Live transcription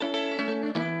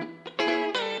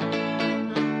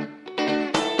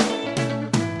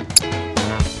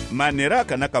Manheru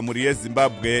akanaka muri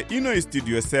yeZimbabwe, ino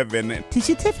Studio 7.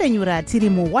 Tichitefenyura tiri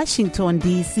mu Washington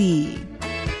DC.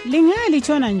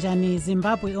 Lingalitshona njani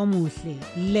Zimbabwe omuhle?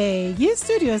 Le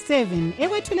yeStudio 7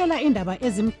 ekwethulela indaba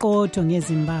ezimqotho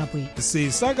ngeZimbabwe.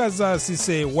 Sisakaza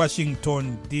sise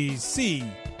Washington DC.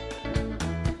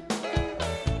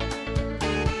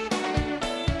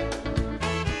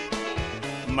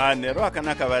 Manheru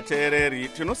akanaka vateereri,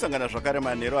 tinosangana zvakare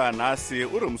manheru anhasi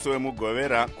uri musi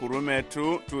wemugovera kurume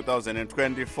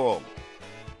 2024.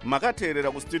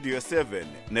 Makateerera kuStudio 7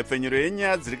 nepfenyuro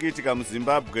yenyaya dziri kuitika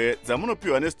muZimbabwe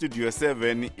dzamunopiwa neStudio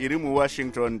 7 iri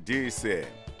muWashington DC.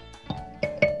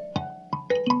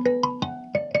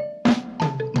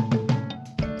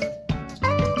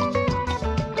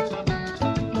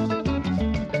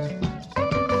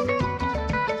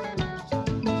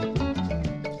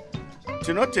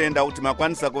 Tinotenda kuti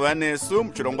makwanisa kuva nesu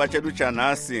muchirongwa chedu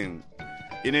chanhasi.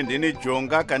 Ini ndini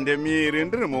Jonga Kandemiri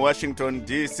ndiri muWashington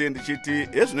DC ndichiti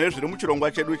ezvino zviri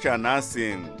muchirongwa chedu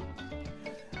chanhasi.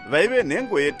 Vaive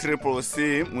nhengo yeCCC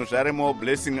muzvaremo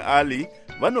Blessing Ali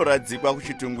vanoradzikwa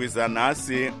kuchitungwiza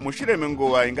nhasi mushure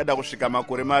menguva ingada kusvika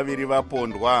makore 2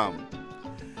 vapondwa.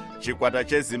 Chikwata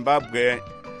cheZimbabwe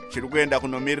chiri kuenda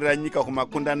kunomirira nyika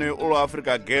kumakundano eAll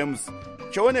Africa Games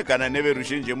choonekana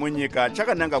neveruzhinji munyika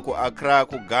chakananga kuAccra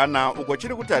kuGhana uko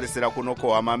chiri kutarisira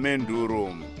kunokohwa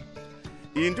mamenduro.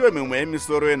 Iyi ndiyo mimwe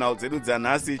yemisoro yenhau dzedu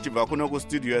dzanhasi ichibva kuno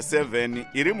kuStudio 7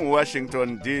 iri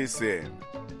muWashington DC.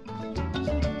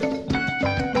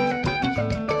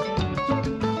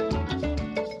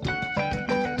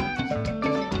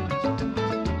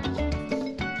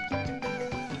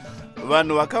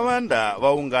 Vanhu vakawanda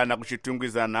vaungana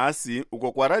kuchitungwiza nhasi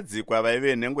uko kwaradzikwa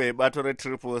vaive nhengo yebato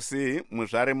reCCC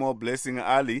muzvaremo Blessing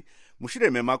Ali mushure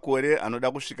memakore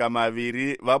anoda kusvika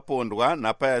 2 vapondwa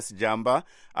naPius Jamba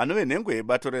anove nhengo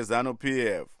yebato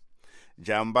reZANU-PF.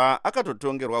 Jamba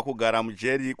akatotongerwa kugara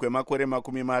mujeri kwemakore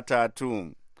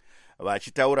 30.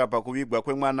 Vachitaura pakuvigwa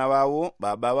kwemwana wavo,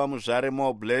 baba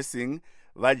vamuzvaremo Blessing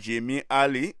vaJimmy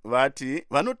Ali vati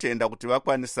vanotenda kuti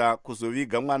vakwanisa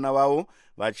kuzoviga mwana wavo,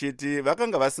 vachiti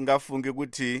vakanga vasingafungi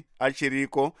kuti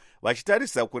achiriko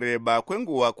vachitarisa kureba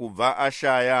kwenguva kubva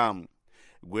ashaya.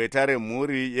 Gweta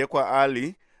remhuri yekwa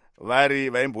Ali vari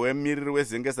vaimbovemiriri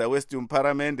wezengeza West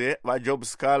Paramende vaJob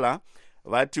Scala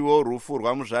vatiwo rufu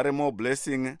rwamuzvaremo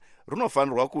Blessing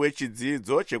runofanirwa kuve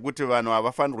chidzidzo chekuti vanhu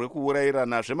havafanirwe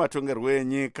kuurayirana zvematongerwo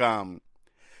enyika.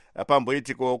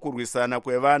 Pamboitiko kurwisana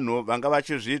kwevanhu vanga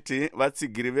vachizviti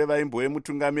vatsigiri vevaimbo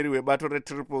mutungamiri webato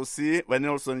reCCC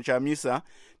vaNelson Chamisa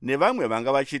nevamwe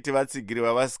vanga vachiti vatsigiri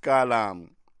vavaScala.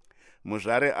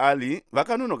 Muzvare Ali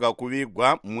vakanonoka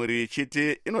kuvigwa, mhuri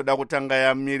ichiti inoda kutanga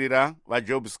yamirira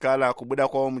vaJob Scala kubuda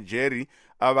kwavo mujeri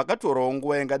ava vakatorawo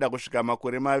nguva ingada kusvika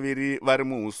makore 2 vari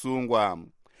muusungwa.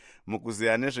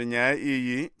 Mukuziya nezvenyaya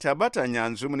iyi tabata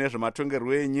nyanzvi mune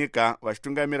zvematongerwo enyika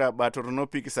vachitungamira bato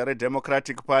rinopikisa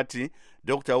reDemocratic Party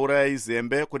Dr. Uraya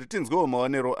Zembe kuti tinzwewo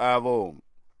maonero avo.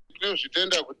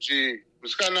 Tinozvitenda kuti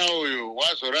musikana uyu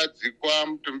wazoradzikwa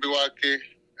mutumbi wake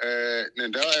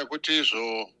nendava yekuti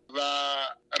izvo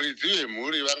varidzi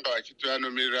vemhuri vanga vachiti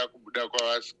vanomirira kubuda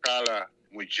kwavaScala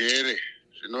mujere.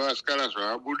 Zvino vaScala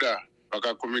zvavabuda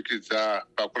vakakumikidza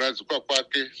pakuradzikwa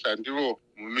kwake sandivo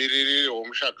mumiriri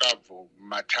womushakabvu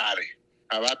mumatare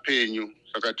avapenyu.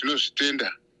 Saka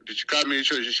tinozvitenda kuti chikamu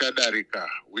icho chichadarika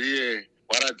uye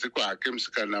waradzikwa hake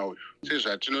musikana uyu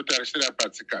sezvatinotarisira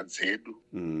patsika dzedu.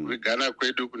 Kuvigana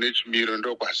kwedu kune chimiro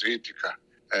ndokwazvoitika.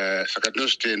 Saka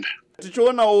tinozvitenda.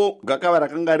 Tichionawo gakava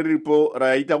rakanga riripo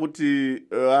raita kuti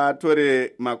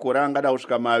vatore makore angada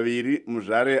kusvika 2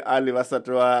 muzvare Ali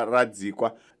vasati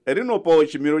varadzikwa. Rinopawo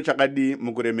chimiro chakadi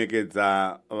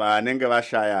mukuremekedza vanenge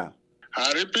vashaya?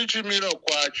 Haripi chimiro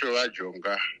kwacho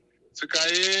vaJonga. Tsika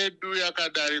yedu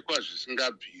yakadarikwa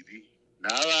zvisingabviri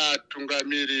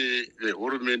navatungamiri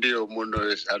vehurumende yomuno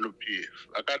veZANU-PF.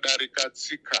 Vakadarika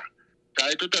tsika.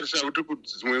 Taitotarisa kuti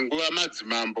dzimwe nguva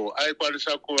madzimambo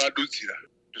aikwanisa kuvadutsira.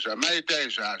 Zvamaita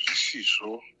izvi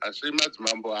hazvisizvo, asi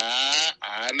madzimambo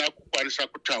haana kukwanisa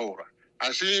kutaura.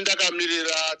 Asi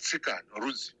ndakamirira tsika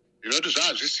norudzi. Ndinoti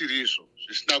zvazvisiri izvo,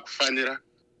 zvisina kufanira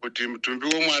kuti mutumbi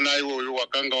womwana iwoyo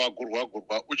wakanga wagurwa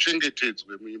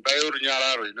uchengetedzwe muimba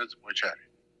yorunyararo inonzi mochari.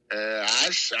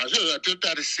 Hazvo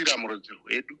zvatotarisira murudzi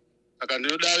rwedu. Saka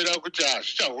ndinodavira kuti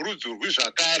hazvichahurudzurwi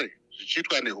zvakare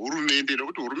zvichiitwa nehurumende,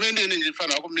 nokuti hurumende inenge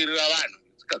ifanira kumirira vanhu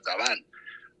netsika dzavanhu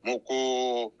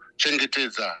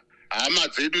mukuchengetedza hama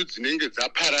dzedu dzinenge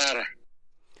dzaparara.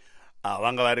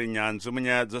 Vanga vari nyanzvi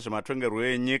munyaya dzezvematongerwo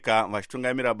enyika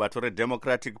vachitungamira bato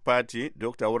reDemocratic Party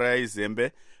Dr. Uraya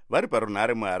Zembe vari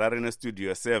parunhare muHarare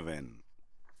neStudio 7.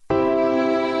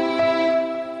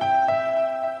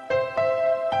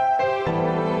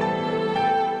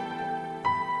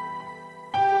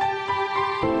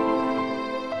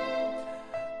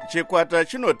 chikwata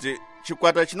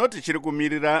chinoti chiri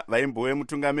kumirira vaimbo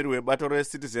vemutungamiri webato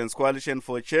reCitizens Coalition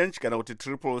for Change kana kuti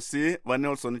CCC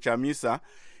vaNelson Chamisa,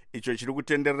 icho chiri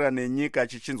kutenderera nenyika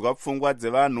chichinzwa pfungwa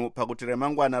dzevanhu pakuti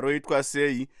remangwana roitwa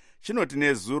sei, chinoti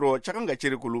nezuro chakanga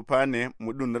chiri kulupane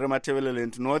mudunhu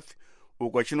reMatabeleland North,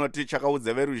 uko chinoti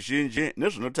chakaudza veruzhinji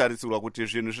nezvinotarisirwa kuti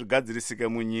zvinhu zvigadzirisike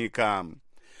munyika.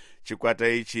 Chikwata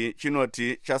ichi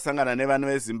chinoti chasangana nevanhu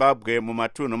veZimbabwe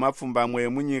mumatunhu mapfumbamwe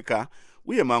emunyika,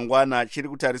 uye mangwana chiri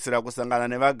kutarisira kusangana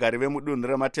nevagari vemudunhu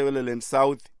reMatabeleland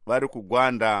South vari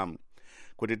kugwanda.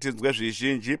 Kuti tinzwe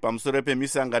zvizhinji pamusoro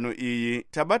pemisangano iyi,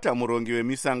 tabata murongi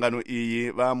wemisangano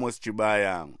iyi Vamos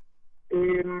Chibaya.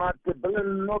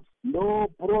 Matabeleland North no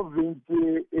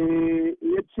province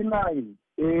yeChinomwe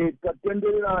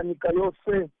tatenderera nyika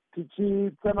yose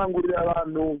tichitsanangurira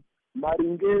vanhu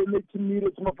maringe nechimiro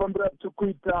chinofambira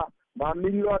tikuita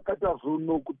mamiriro akaita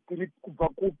zvinhu kuti tiri kubva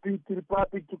kupi, tiri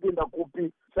papi, tikuenda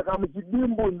kupi. Saka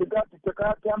muchidimbu ndingati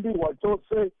takatambirwa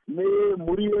chose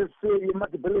nemhuri yese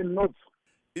yeMatabeleland North.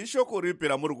 Ishoko ripi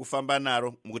ramuri kufamba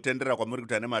naro mukutendera kwamuri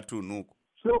kuita nematunhu uku?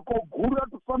 Shoko guru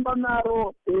ratofamba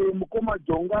naro mukoma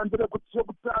jonga nderekuti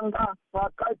chekutanga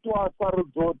pakaitwa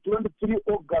sarudzo 23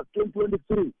 August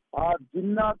 2023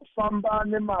 hadzina kufamba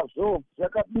nemazvo,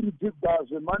 zvakabiridzirwa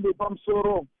zvemhando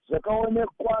yepamusoro,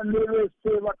 zvakaonekwa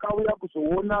nevese vakauya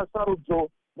kuzoona sarudzo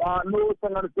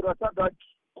vanosanganisira SADC,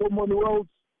 Commonwealth,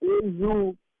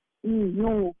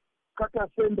 EU, Kata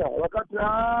Center, vakati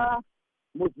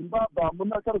muZimbabwe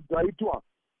muna sarudzo yaitwa.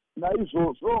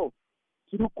 Naizvozvo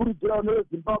tiri kukurudzira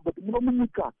neveZimbabwe kuti muno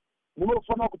munyika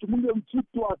munofanira kuti munge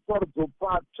muchiitwa sarudzo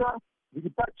patsva dziri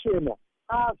pachena,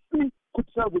 asi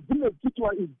kuti sarudzo dzine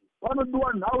dzichiitwa idzi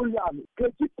vanodiwa nhaurirano.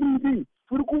 Kechipiri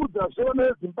tiri kuudzazve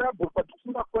neveZimbabwe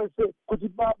patikufunga kwese kuti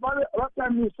baba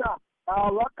vakanisa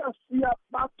vakasiya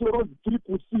bato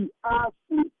roCCC,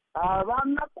 asi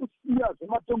havana kusiya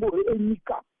zvematongo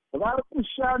enyika. Vari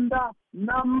kushanda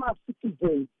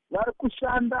namaCitizens, vari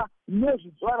kushanda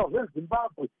nezvizvarwa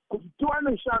zveZimbabwe kuti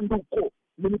tiwane shanduko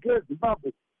munyika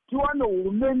yeZimbabwe, tiwane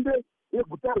hurumende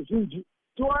yeguta ruzhinji,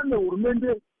 tiwane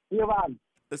hurumende yevanhu.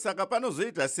 Saka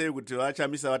panozoita sei kuti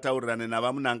vaChamisa vataurirane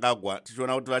navaMunangagwa,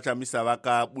 tichiona kuti vaChamisa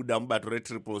vakabuda mubato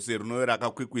reCCC rinove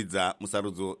rakakwikwidza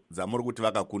musarudzo dzamuri kuti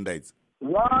vakakunda idzi?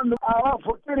 Vanhu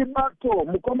havavhoteri bato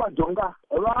mukoma jonga,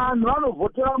 vanhu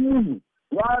vanovhotera munhu,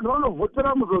 vanhu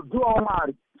vanovhotera muzodziwa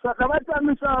waMwari. Saka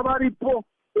vaChamisa varipo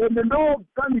ende ndo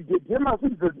candidate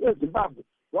yemaCitizens eZimbabwe,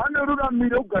 vane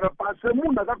ruramiro kugara pasi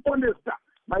semunhu akakondesta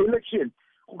maelection,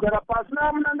 kugara pasi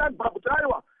navaMunangagwa kuti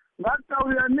aiwa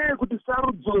ngatitaurira nei kuti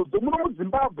sarudzo dzomuno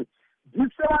muZimbabwe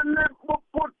dziseva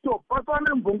nepopoto, pasava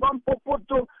nemvungwa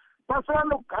mupopoto, pasava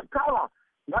nogakava,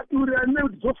 ngatiurira nei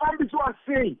kuti dzofambiswa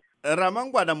sei.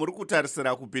 Ramangwana muri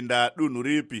kutarisira kupinda dunhu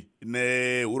ripi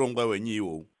neurongwa hwenyu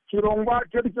ihwohwu? Chirongwa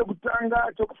chedu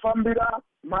chekutanga chekufambira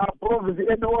maprovinsi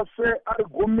edu ose ari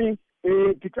 10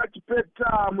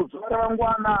 tichachipeta muzuva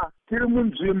ramangwana tiri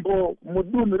munzvimbo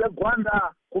mudunhu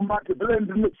reGwanda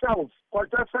kuMatabeleland South,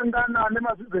 kwachasangana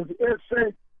nemaCitizens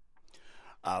ese.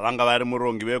 Vanga vari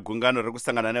murongi wegungano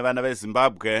rekusangana nevana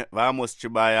veZimbabwe Vamos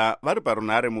Chibaya vari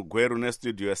parunhare mugweru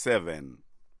neStudio 7.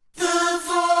 The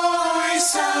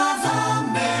Voice of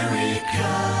America,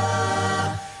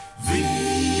 VOA.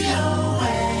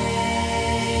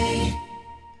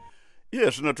 Iye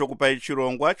zvino tokupai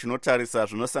chirongwa chinotarisa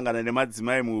zvinosangana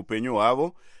nemadzimai muupenyu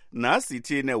hwavo. Nhasi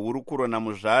tiine hurukuro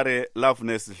namuzvare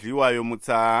Loveness Dliwayo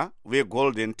mutsaa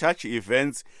veGolden Touch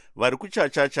Events vari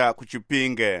kuchachacha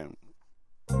kuChipinge.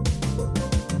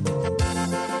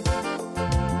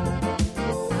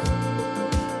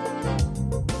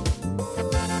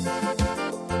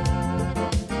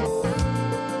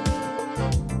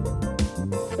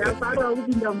 Tapara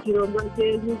kupinda muchirongwa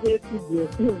chenyu chestudio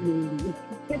 7.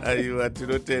 Aiwa,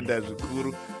 tinotenda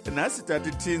zvikuru. Nhasi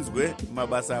tati tinzwe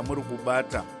mabasa amuri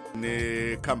kubata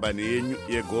nekambani yenyu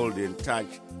yeGolden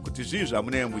Touch, kuti zvii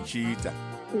zvamunenge muchiita.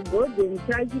 kuGolden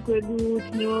Touch kwedu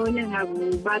tinonyanya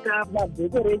kubata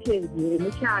madecorations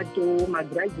emuchato,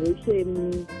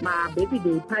 magraduation,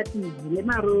 mabirthday parties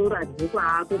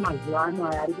nemaroradzekwa ako mazuva ano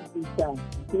ari kupisa.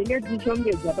 Tinenge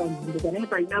tichishongedza panzvimbo panenge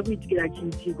paida kuitikira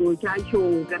chiitiko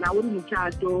chacho, kana uri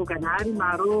muchato kana ari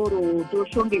maroro,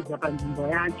 toshongedza panzvimbo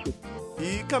yacho.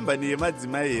 Iyi kambani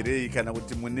yemadzimai here kana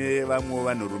kuti mune vamwe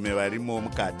vanhurume varimo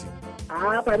mukati?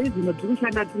 Pari zvino tiri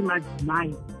kushanda tiri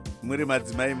madzimai. Muri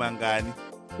madzimai mangani?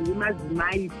 Tiri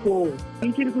madzimai 4.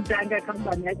 Ichiri kutanga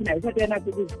kambani yacho haisati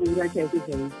yanatse kukura chaiko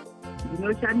chaiko.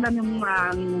 Ndinoshanda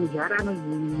nemuzvara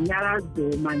anonzi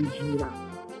Nyaradzo Manjira,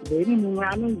 then mumwe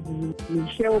anonzi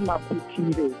Michelle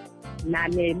Maputire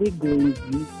naNeli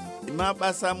Gonzi.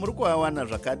 Mabasa muri kuawana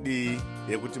zvakadii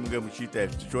yekuti munge muchiita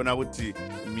izvi, tichiona kuti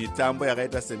mitambo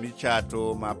yakaita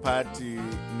semichato, mapati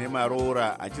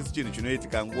nemaroora hachisi chinhu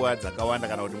chinoitika nguva dzakawanda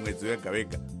kana kuti mwedzi wega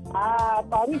wega?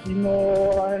 Pari zvino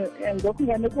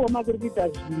ndokunga nekuoma kuri kuita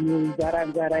zvinhu nzara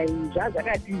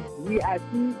zvazvakati zii,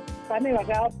 asi pane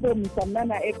vakapromisa muna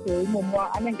naApril imomo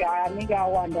anenge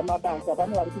awanda mabasa,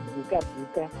 pane vari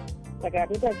kubvuka. Saka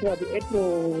totaura kuti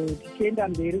April tichienda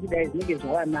mberi kudai zvinenge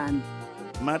zvava nani.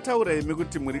 Mataura imi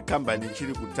kuti muri kambani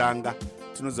chiri kutanga,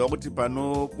 tinoziva kuti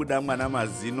panobuda mwana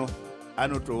mazino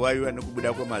anotowayiwa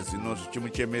nekubuda kwemazino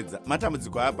zvichimuchemedza.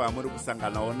 Matambudziko apa amuri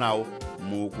kusanganawo nawo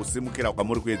mukusimukira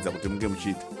kwamuri kuedza kuti munge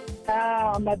muchiita?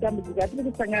 Matambudziko atiri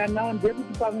kusangana nawo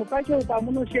ndekuti pamwe pacho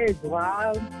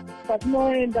pamunoshedzwa,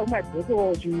 patinoenda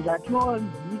kumadhoko zvinhu zvatinonzi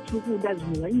tiri kuda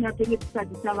zvinhu zvainyatenge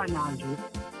tisati tava nazvo.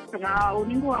 Saka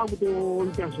unenge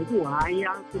wakutoita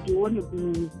zvekuhaya kuti uone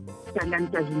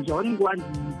kusanganisa zvinhu zvaunenge wanzi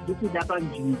tiri kuda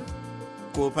panzvimbo.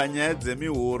 Ko panyaya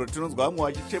dzemihoro tinonzwa vamwe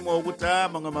vachichemawo kuti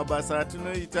mamwe mabasa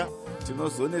atinoita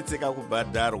tinozonetseka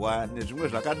kubhadharwa nezvimwe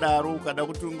zvakadaro. Ukada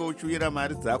kuti unge uchiwira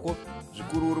mari dzako,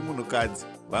 zvikuru uri munhukadzi,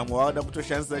 vamwe vavada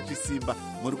kutoshandisa chisimba.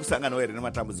 Muri kusanganawo here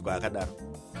nematambudziko akadaro?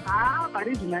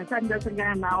 Pari zvino asati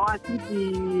ndasangana nawo,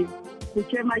 asiti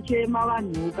kuchema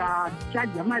vanhu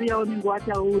ukachadza mari yavo unenge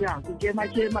wataura, kuchema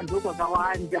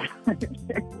ndokwakawanda.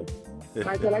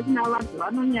 Basa rachina vanhu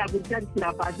vanonyanya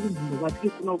kutarisira pasi nzvimbo kwatiri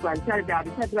kunoku,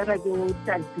 harisati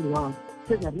vakatotarisirwa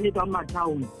sezvatinoita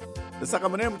mumataundi. Saka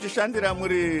munee muchishandira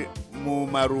muri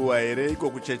mumaruwa here iko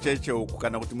kuchecheche uku,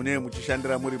 kana kuti munee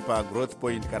muchishandira muri pagrowth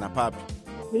point kana papi?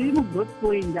 Tiri mugrowth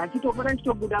point, achitopora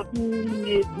chitobuda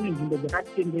kune dzimwe nzvimbo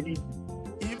dzakatitenderedza.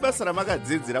 Ibasa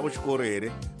ramakadzidzira kuchikoro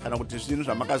here, kana kuti zvinhu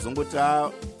zvamakazongoti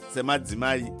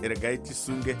semadzimai regai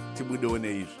tisunge tibudewo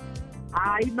neizvi?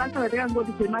 Ibasa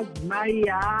ratakangoti semadzimai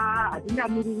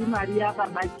hatingamiriri mari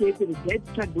yababa chete, regai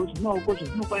titsvagewo zvemaoko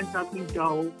zvatinokwanisa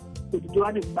kuitawo kuti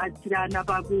tiwane kubatsirana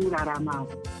pakurarama.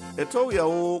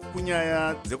 Touyawo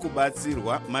kunyaya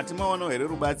dzekubatsirwa, mati maonawo here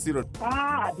rubatsiro?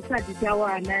 Hatisati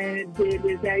tawana,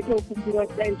 taitokumbira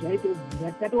kuti dai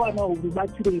zvaitobvira tatowanawo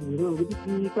rubatsiro irwero rwekuti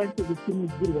tikwanise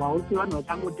kusimudzirwawo sevanhu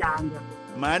vachangotanga.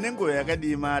 Maane nguva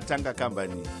yakadii matanga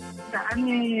kambani?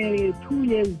 Ane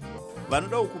 2 years.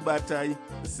 Vanoda kukubatai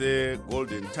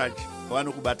seGolden Touch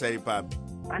vanokubatai papi?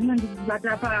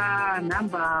 Vanondibata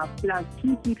panhamba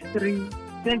 +263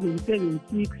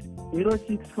 776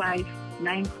 065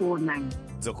 949.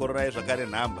 Dzokororai zvakare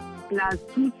nhamba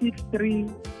 +263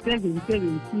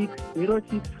 776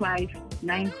 065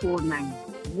 949.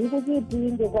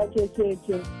 Ndikupinge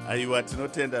kwachecheche. Aiwa,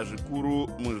 tinotenda zvikuru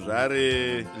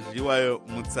muzvare zviwayo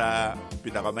mutsa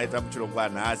kupinda kwamaita muchirongwa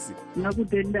nhasi.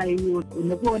 Ndinokutenda iwo,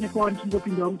 nekuonekawo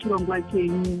ndichingopindawo muchirongwa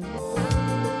chenyu.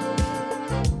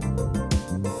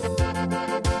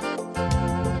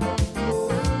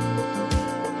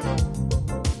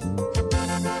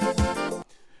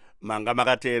 Manga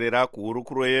makateerera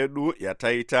kuhurukuro yedu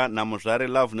yataita namuzvare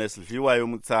Loveness Zviwayo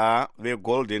mutsaa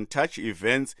veGolden Touch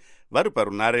Events vari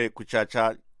parunare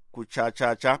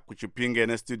kuchachacha kuchipinge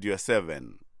nestudio 7.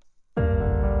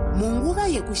 Munguva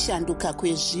yekushanduka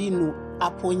kwezvinhu,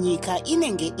 apo nyika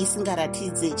inenge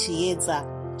isingaratidze chiedza,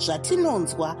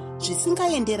 zvatinonzwa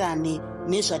zvisingaenderane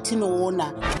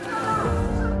nezvatinoona,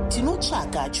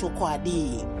 tinotsvaga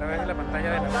chokwadi.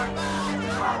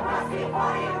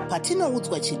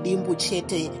 Patinoudzwa chidimbu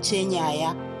chete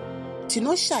chenyaya,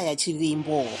 tinoshaya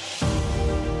chivimbo.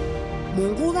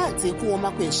 Munguva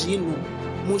dzekuoma kwezvinhu,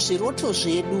 muzviroto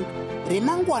zvedu,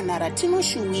 remangwana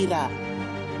ratinoshuwira,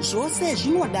 zvose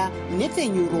zvinoda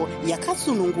nhepfenyuro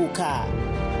yakasununguka.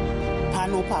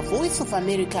 Pano paVoice of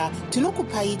America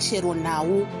tinokupai chero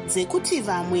nhau dzekuti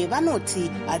vamwe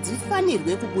vanoti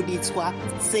hadzifanirwe kubuditswa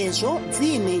sezvo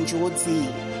dziine njodzi.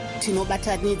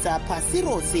 Tinobatanidza pasi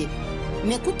rose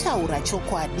nekutaura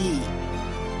chokwadi.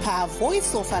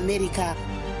 PaVoice of America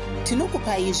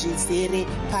tinokupai zvizere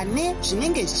pane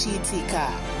zvinenge zvichiitika.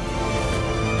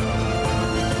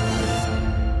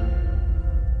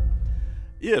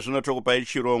 Iye zvino tokupai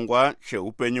chirongwa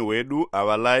cheupenyu hwedu,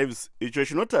 Our Lives, icho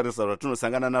chinotarisa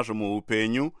zvatinosangana nazvo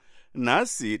muupenyu.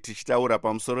 Nhasi tichitaura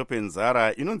pamusoro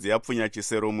penzara inonzi yapfunya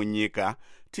chisero munyika.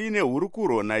 Tiine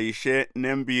hurukuro naishe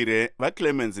Nembire,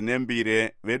 vaClemens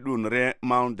Nembire vedunhu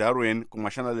reMount Darwin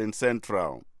kuMashonaland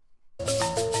Central.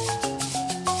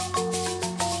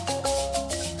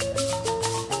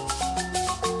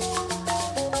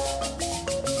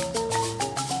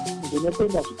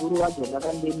 Ndinopenda zvikuru vacho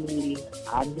vakandemiri,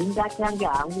 handingatange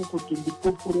hangu kuti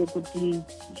ndipupure kuti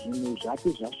zvinhu zvati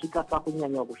zvasvika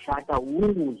pakunyanya kushata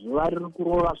hungu zuva riri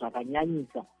kurova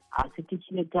zvakanyanyisa, asi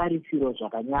tichine tarisiro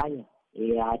zvakanyanya.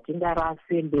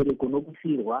 Hatingarase mberi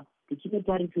kunokufirwa, tichine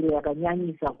tarisiro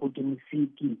yakanyanyisa kuti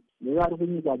musiki nevari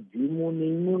kunyika dzimu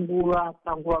neimwe nguva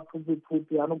panguva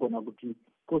pfupi anogona kuti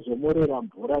kozomorera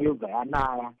mvura yobva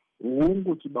yanaya.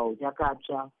 Hungu chibaho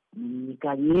chakatsva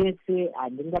nyika yese.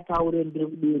 Handingataure ndiri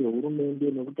kudivi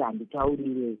rehurumende nekuti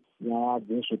handitaurire nyaya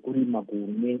dzezvekurima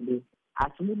kuhurumende,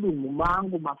 asi mudumhu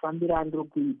mangu mafambiro andiri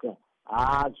kuita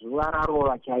zuva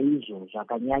rarova chaizvo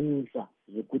zvakanyanyisa,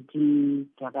 zvekuti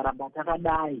takaramba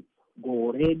takadai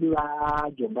goho redu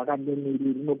vaJonga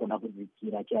Kandemiri rinogona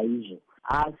kudzikira chaizvo.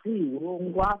 Asi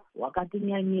urongwa hwakati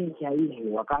nyanyei chaizvo,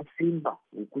 hwakasimba,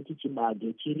 hwekuti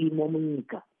chibage chirimo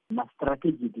munyika,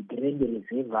 mastrategic grand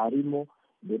reserve arimo,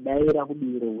 nedaira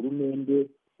kudivi rehurumende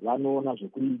vanoona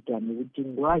zvekuita, nekuti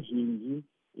nguva zhinji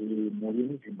muri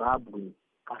muZimbabwe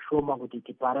kashoma kuti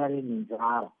tiparare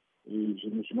nenzara.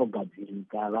 Zvinhu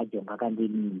zvinogadzirika vaJonga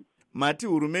Kandemiri. Mati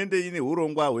hurumende ine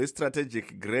urongwa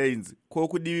hwestrategic grains, ko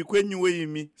kudivi kwenyuwo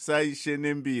imi saishe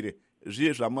nembire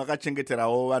zviye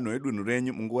zvamakachengeterawo vanhu vedunhu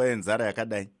renyu munguva yenzara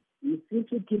yakadai?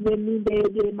 Isusu tine minda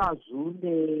yedu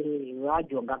yemazunde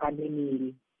vaJonga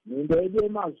Kandemiri. Minda yedu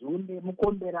yemazunde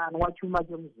mukomberano wachuma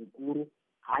chemuzukuru.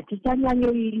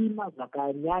 Hatichanyanyoirima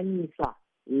zvakanyanyisa,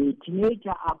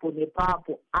 tinoita apo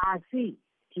nepapo, asi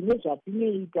tine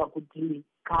zvatinoita kuti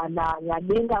kana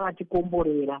nyadenga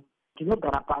vatikomborera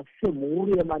tinogara pasi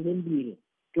semhuri yemanembire,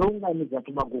 tounganidza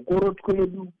tumagokoro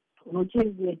twedu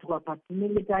tunochengetwa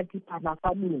patinenge tati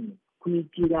panafa dunhu,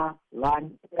 kuitira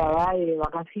vanhu vaye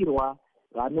vakafirwa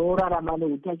vanorarama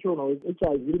neutachiona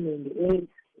hweHIV and AIDS,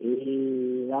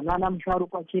 vanana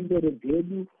musharukwa chembere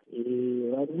dzedu,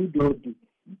 widowed,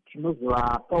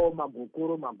 tinozovapawo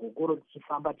magokoro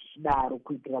tichifamba tichidaro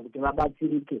kuitira kuti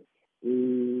vabatsirike,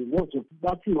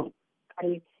 vozobatsirwa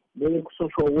kare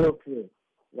nevekusocial welfare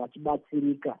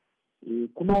vachibatsirika.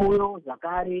 Kunouyo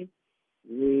zvakare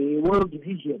World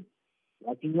Vision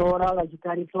vachinyora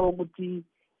vachitarisawo kuti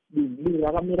bindu iri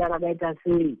rakamira rakaita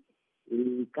sei,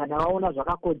 kana vaona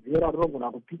zvakakodzera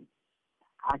rinogona kupinda.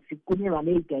 Asi kune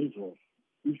vanoita izvozvo.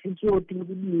 Isusuwo tiri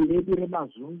kudivi redu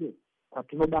remazunde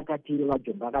kwatinobata tiri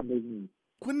vaJonga Kandemiri.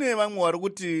 Kune vamwe vari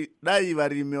kuti dai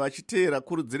varimi vachiteera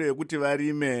kurudziro yekuti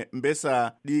varime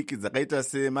mbesa diki dzakaita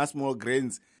small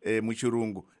grains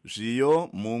muchirungu, zviyo,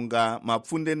 mhunga,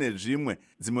 mapfunde nezvimwe,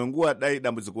 dzimwe nguva dai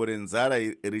dambudziko renzara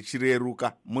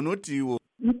richireruka. Munotiwo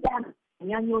idanho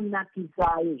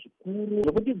nyanyonakisa zvikuru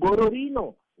zvekuti goro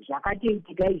rino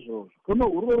zvakatoitika izvozvo. Kuno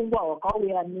urongwa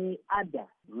hwakauya neADA,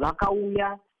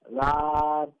 vakauya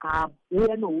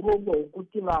vakauya neurongwa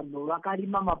hwekuti vanhu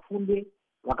vakarima mapfunde,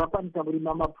 vakakwanisa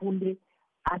kurima mapfunde,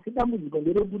 asi dambudziko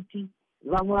nderekuti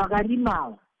vamwe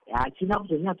vakarima hachina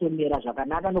kuzonyatsomera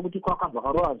zvakanaka nokuti kwakabva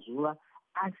karova zuva,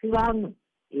 asi vamwe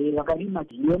vakarima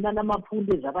zviyona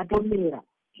namapfunde zvakatomera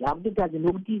zvakutotadza,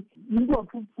 nokuti inguva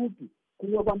pfupi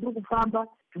kunyanya kwandiri kufamba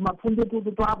tumapfunde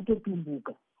tutu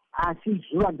twakutotumbuka, asi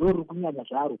zuva ndo riri kunyanya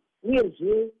zvaro.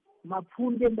 Uyezve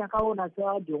mapfunde ndakaona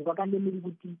sevaJonga Kandemiri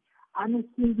kuti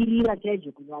anosungirira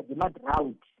chaizvo kunyaya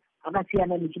dzemadrought,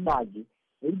 akasiyana nechibage.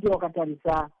 Nekuti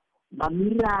wakatarisa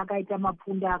mamirira akaita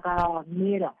mapfunde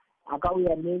akamera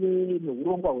akauya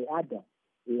neurongwa hweADA,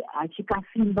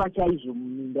 achikasimba chaizvo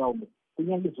muminda umo,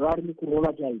 kunyange zuva riri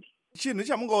kurova chaizvo. Chinhu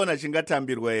chamungaona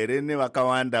chingatambirwa here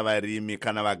nevakawanda varimi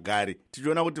kana vagari,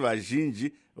 tichiona kuti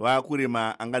vazhinji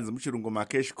vakurima anganzi muchirungu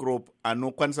macash crop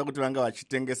anokwanisa kuti vanga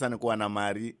vachitengesa nekuwana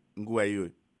mari nguva iyoyo?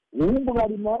 Hungu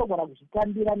varimi vanogona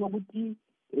kuzvitambira, nokuti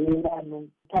vanhu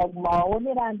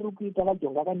maonero andiri kuita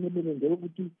vaJonga Kandemiri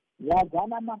ndeyekuti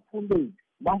nyadzana mapfunde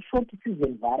mashort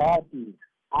season varieties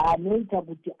anoita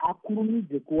kuti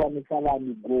akurumidze kuwanisa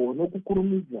vanhu goho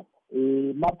nokukurumidza.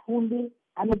 Mapfunde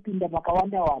anopinda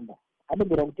pakawanda-wanda,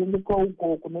 anogona kutengeswa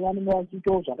uko kune vanenge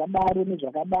vachiitawo zvakadaro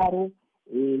nezvakadaro.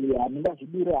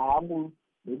 Handingazvidure hangu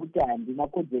nekuti handina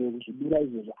kodzero yekuzvidura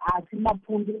izvozvo, asi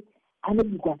mapfunde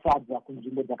anobikwa sadza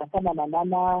kunzvimbo dzakafanana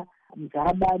nana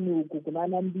Muzarabani uku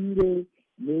kunana Mbire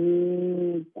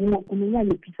nekumwe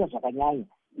kunonyanyopisa zvakanyanya.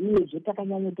 Uyezve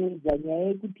takanyanyotoedza nyaya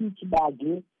yekuti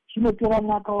chibage chinotora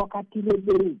mwaka wakati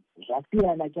rebei,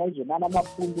 zvasiyana chaizvo nana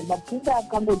mapfunde. Mapfunde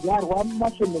akangodyarwa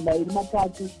masvondo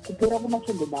 2-3 kupera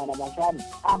kumasvondo 4-5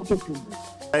 akutotumbuka.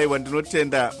 Aiwa,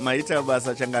 ndinotenda maita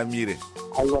basa changamire.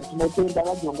 Aiwa, tinotenda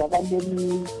vaJonga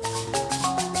Kandemiri.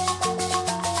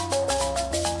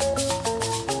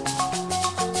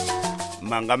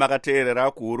 Manga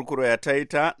makateerera kuhurukuro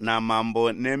yataita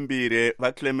namambo Nembire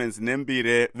vaClemens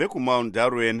Nembire vekumount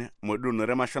Darwin mudunhu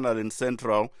reMashonaland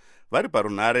Central, vari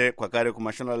parunhare kwakare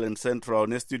kuMashonaland Central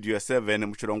nestudio 7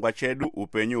 muchirongwa chedu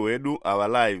upenyu hwedu our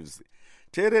lives.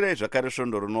 Teererei zvakare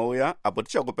svondo rinouya apo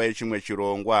tichakupai chimwe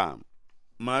chirongwa.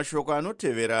 Mashoko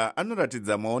anotevera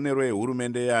anoratidza maonero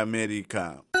ehurumende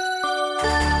yeAmerica.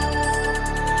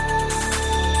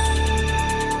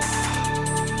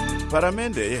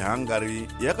 paramende yehungary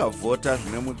yakavhota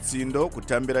zvine mutsindo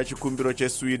kutambira chikumbiro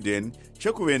chesweden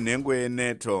chekuve nhengo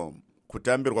yenato.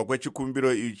 Kutambirwa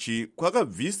kwechikumbiro ichi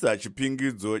kwakabvisa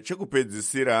chipingidzo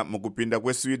chekupedzisira mukupinda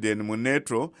kwesweden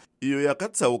munato, iyo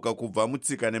yakatsauka kubva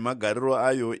mutsika nemagariro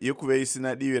ayo yekuve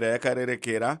isina divi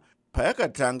rayakarerekera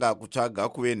payakatanga kutsvaga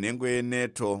kuve nhengo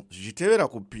yenato zvichitevera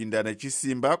kupinda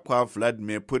nechisimba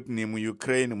kwaVladimir Putin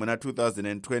muUkraine muna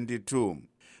 2022.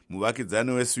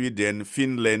 Muvakidzani weSweden,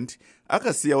 Finland,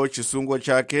 akasiyawo chisungo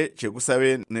chake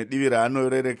chekusave nedivi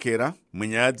raanorerekera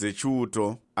munyaya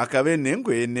dzechiuto akave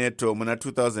nhengo yenato muna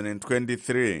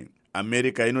 2023.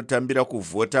 America inotambira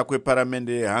kuvhota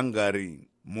kweparamende yeHungary.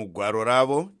 Mugwaro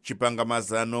ravo,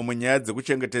 chipangamazano munyaya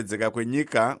dzekuchengetedzeka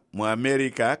kwenyika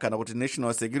muAmerica kana kuti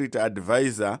National Security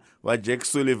Advisor vaJake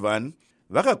Sullivan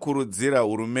vakakurudzira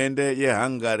hurumende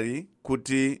yeHungary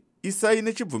kuti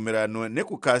isaine chibvumirano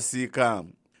nekukasika.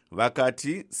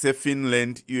 Vakati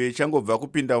seFinland iyo ichangobva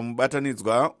kupinda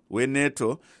mubatanidzwa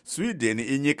weNato, Sweden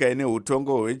inyika ine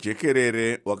utongo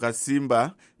hwejekerere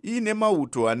hwakasimba, iine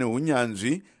mauto ane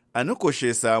hunyanzvi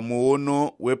anokoshesa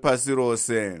muono wepasi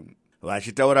rose.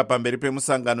 Vachitaura pamberi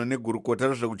pemusangano negurukota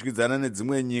rezvekudyidzana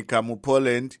nedzimwe nyika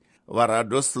muPoland,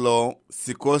 vaRadoslaw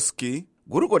Sikorski,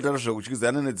 gurukota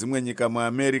rezvekudyidzana nedzimwe nyika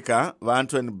muAmerica,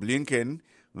 vaAntony Blinken,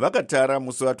 vakatara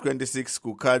musi wa26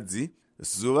 kukadzi,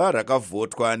 zuva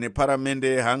rakavhotwa neparamende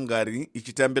yeHungary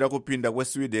ichitambira kupinda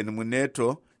kweSweden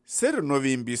muNato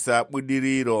serinovimbisa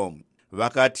budiriro.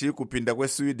 Vakati kupinda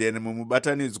kweSweden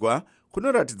mumubatanidzwa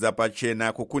kunoratidza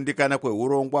pachena kukundikana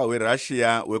kweurongwa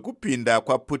hweRussia hwekupinda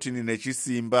kwaPutin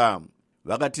nechisimba.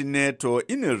 Vakati NATO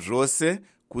ine zvose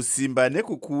kusimba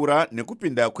nekukura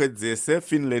nekupinda kwedzese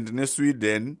Finland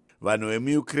neSweden. Vanhu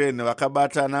vemuUkraine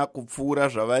vakabatana kupfuura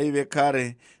zvavaive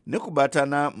kare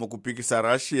nekubatana mukupikisa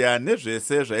Russia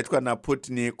nezvese zvaitwa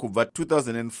naPutin kubva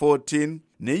 2014,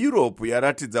 neEurope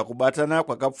yaratidza kubatana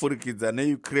kwakapfurikidza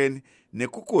neUkraine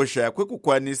nekukosha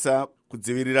kwekukwanisa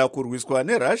kudzivirira kurwiswa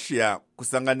neRussia,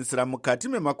 kusanganisira mukati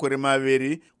memakore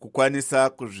maviri kukwanisa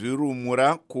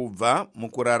kuzvirumura kubva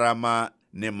mukurarama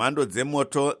nemhando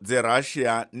dzemoto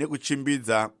dzeRussia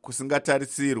nekuchimbidza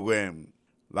kusingatarisirwe.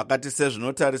 Vakati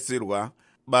sezvinotarisirwa,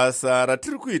 basa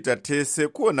ratiri kuita tese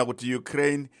kuona kuti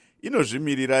Ukraine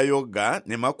inozvimirira yoga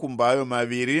nemakumbo ayo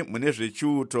maviri mune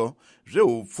zvechiuto,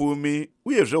 zvehupfumi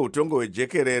uye zveutongo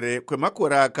hwejekerere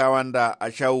kwemakore akawanda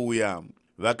achauya.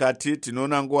 Vakati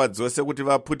tinoona nguva dzose kuti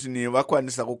vaPutin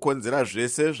vakwanisa kukonzera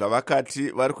zvese zvavakati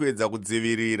vari kuedza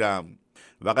kudzivirira.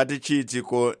 Vakati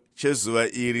chiitiko chezuva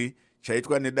iri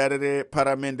chaitwa nedare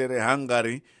reparamende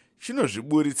reHungary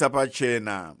chinozviburitsa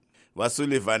pachena.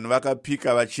 VaSullivan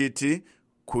vakapika vachiti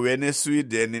kuve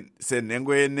neSweden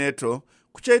senhengo yeNato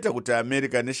kuchaita kuti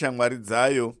America neshamwari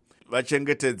dzayo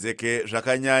vachengetedzeke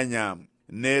zvakanyanya.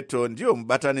 NATO ndiyo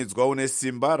mubatanidzwa une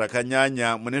simba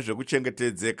rakanyanya mune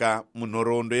zvekuchengetedzeka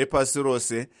munhoroondo yepasi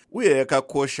rose, uye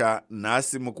yakakosha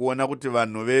nhasi mukuona kuti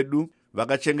vanhu vedu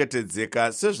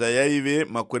vakachengetedzeka sezvayaive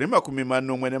makore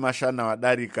 45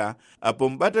 wadarika, apo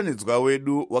mubatanidzwa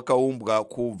wedu wakaumbwa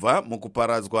kubva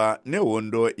mukuparadzwa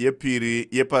nehondo yepiri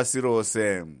yepasi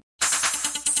rose.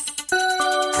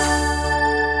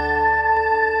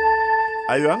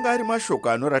 Ayo anga ari mashoko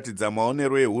anoratidza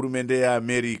maonero ehurumende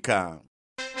yeAmerica.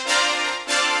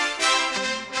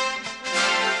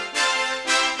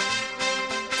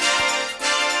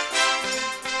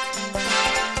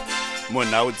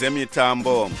 Munhau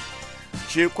dzemitambo,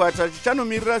 chikwata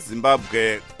chichanomiririra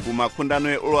Zimbabwe kumakundano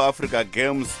eAll Africa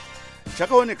Games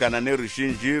chakaonekana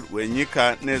neruzhinji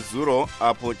rwenyika nezuro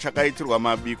apo chakaitirwa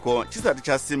mabiko chisati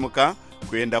chasimuka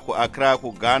kuenda kuAccra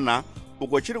kuGhana,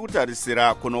 uko chiri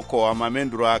kutarisira kunokohwa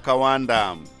mamenduro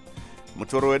akawanda.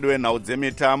 Mutoro wedu wenhau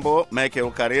dzemitambo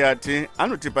Michael Kariati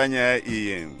anotipa nyaya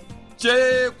iyi.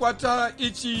 Chikwata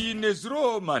ichi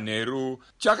nezuro Manheru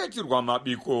chakaitirwa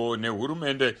mabiko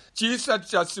nehurumende chisati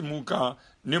chasimuka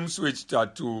nemusi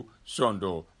wechitatu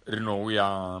svondo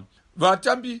rinouya.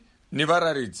 Vatambi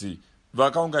nevararidzi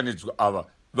vakaunganidzwa ava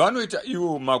vanoita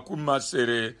ivo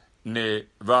 70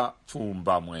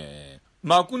 nevapfumbamwe.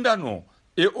 Makundano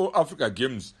eAll Africa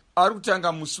Games ari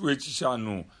kutanga musi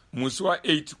wechishanu, musi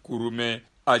wa8 kurume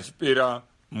achipera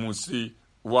musi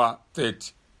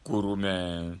wa30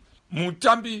 kurume.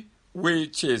 Mutambi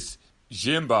wechess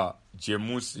Jemba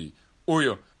Jemusi,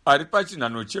 uyo ari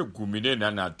pachinhano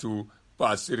che13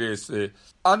 pasi rese,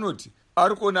 anoti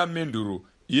ari kuona menduro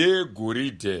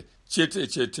yegoridhe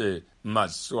chete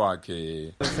maziso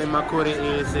ake. Semakore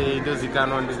ese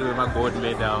ndozikanwa ndiri magold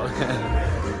medal.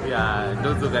 Ya,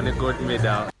 ndodzoka negold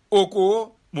medal.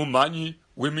 Oko mumhanyi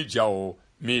wemijaho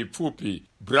mipfupi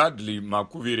Bradley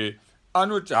Makuvire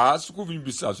anoti haasi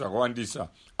kuvimbisa zvakawandisa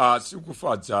asi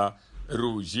kufadza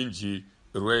ruzhinji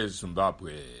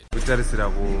rweZimbabwe. Kutarisira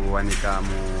kuwanika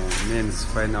men's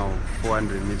final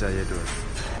 400 meter hurdles,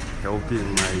 helping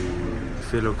my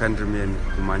fellow countrymen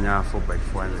kumanya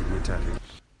 4x400 meter.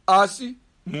 Asi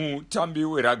mutambi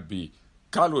werugby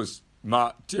Carlos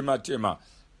Matema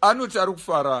anoti ari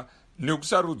kufara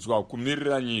nekusarudzwa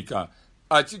kumirira nyika,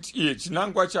 achiti iye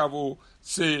chinangwa chavo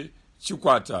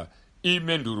sechikwata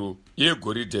imenduro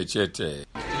yegoridhe chete.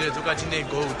 Tinedzoka tine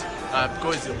gold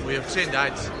because we have trained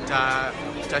hard,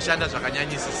 tashanda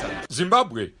zvakanyanyisisa.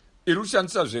 Zimbabwe iri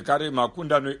kushandisa zvekare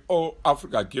makundano eAll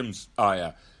Africa Games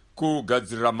aya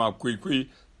kugadzirira makwikwi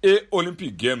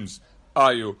eOlympic Games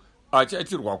ayo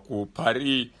achaitirwa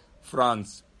kuParis,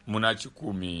 France muna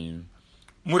 10.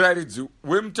 Murayiridzi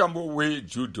wemutambo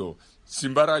wejudo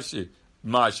Simbarashe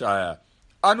Mashaya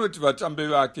anoti vatambi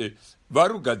vake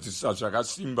vari kugadzirisa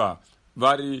zvakasimba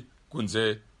vari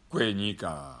kunze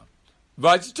kwenyika.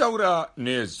 Vachitaura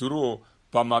nezuro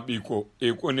pamabiko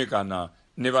ekuonekana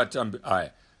nevatambi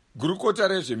aya, gurukota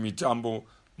rezvemitambo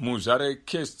muzvare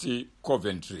Kesti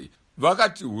Coventry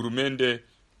vakati hurumende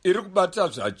iri kubata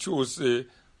zvachose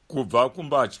kubva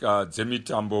kumbatya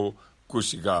dzemitambo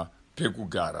kusvika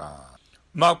pekugara.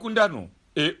 Makundano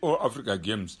eAll Africa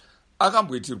Games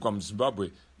akamboitirwa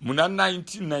muZimbabwe muna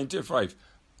 1995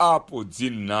 apo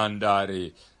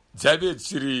dzinhandare dzaive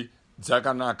dziri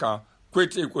dzakanaka,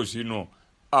 kwete iko zvino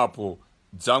apo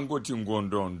dzangoti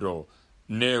ngondondo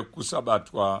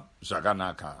nekusabatwa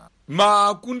zvakanaka.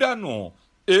 Makundano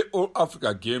eAll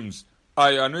Africa Games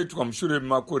ayo anoitwa mushure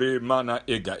memakore 4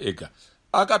 ega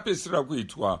akapedzisira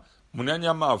kuitwa muna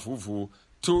Nyamavhuvhu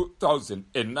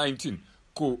 2019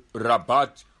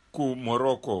 kuRabat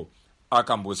kuMorocco,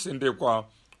 akambosendekwa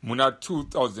muna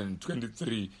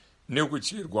 2023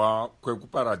 nekuchirwa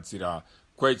kwekuparadzira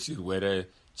kwechirwere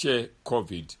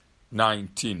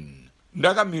cheCovid-19.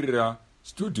 Ndakamirira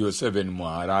Studio 7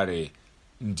 muHarare,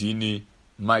 ndini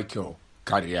Michael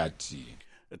Kariati.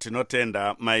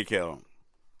 Tinotenda Michael.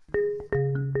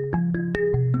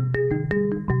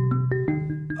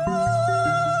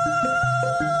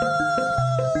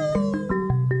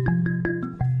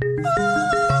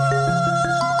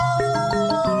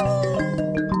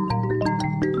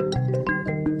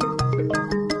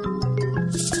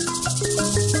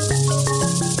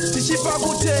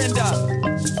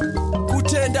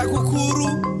 Kutenda kukuru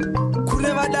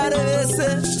kune vadare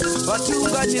vese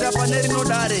vatiunganira pane rino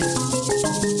dare,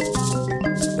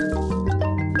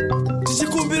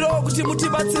 tichikumbirawo kuti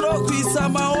mutibatsirewo kuisa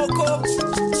maoko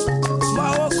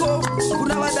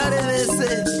kuna vadare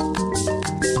vese.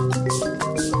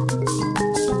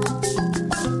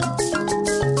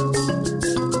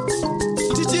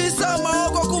 Tichiisa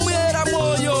maoko kumuyera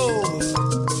mwoyo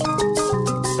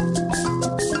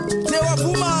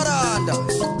newabvumaranda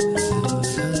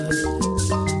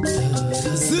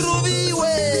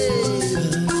ziruviwe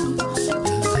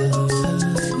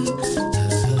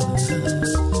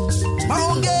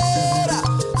maongera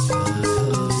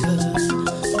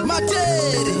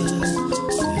matere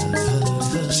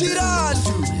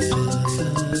chirantu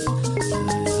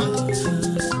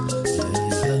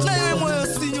nemwoyo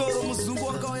sinyoro muzungu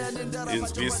wakauya nendarama.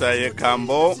 Inzwisa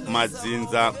yekambo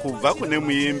madzinza kubva kune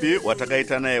muimbi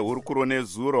watakaita naye hurukuro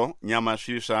nezuro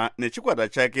Nyamasvisva nechikwata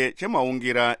chake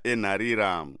chemaungira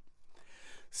enharira.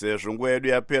 Sezvo nguva yedu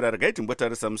yapera, regai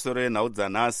timbotarisa musoro yenhau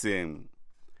dzanhasi.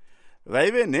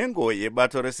 Vaive nhengo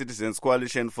yebato reCitizens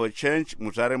Coalition for Change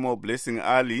muzvaremo Blessing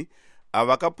Ali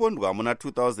avakapondwa muna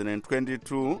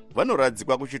 2022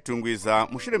 vanoradzikwa kuchitungwiza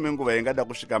mushure menguva ingada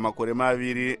kusvika makore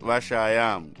 2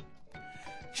 vashaya.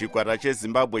 Chikwata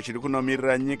cheZimbabwe chiri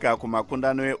kunomirira nyika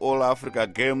kumakundano eAll Africa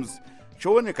Games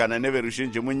choonekana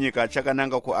neveruzhinji munyika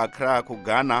chakananga kuAccra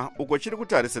kuGhana, uko chiri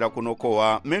kutarisira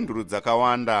kunokohwa menduru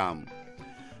dzakawanda.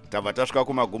 Tabva tasvika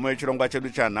kumagumo echirongwa chedu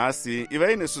chanhasi.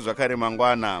 Ivai nesu zvakare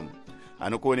mangwana.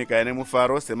 Anokuoneka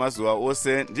nemufaro semazuva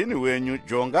ose. Ndini wenyu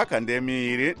Jonga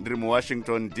Kandemiiri, ndiri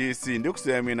muWashington DC.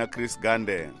 Ndikusiya mina Chris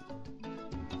Gande.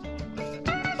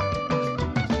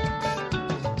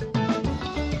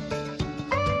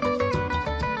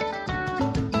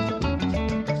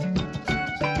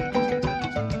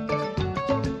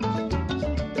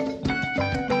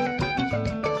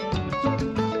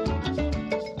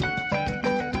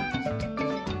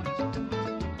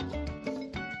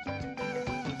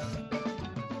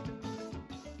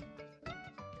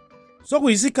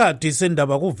 Sokuyisikhathi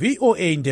sendaba ku VOA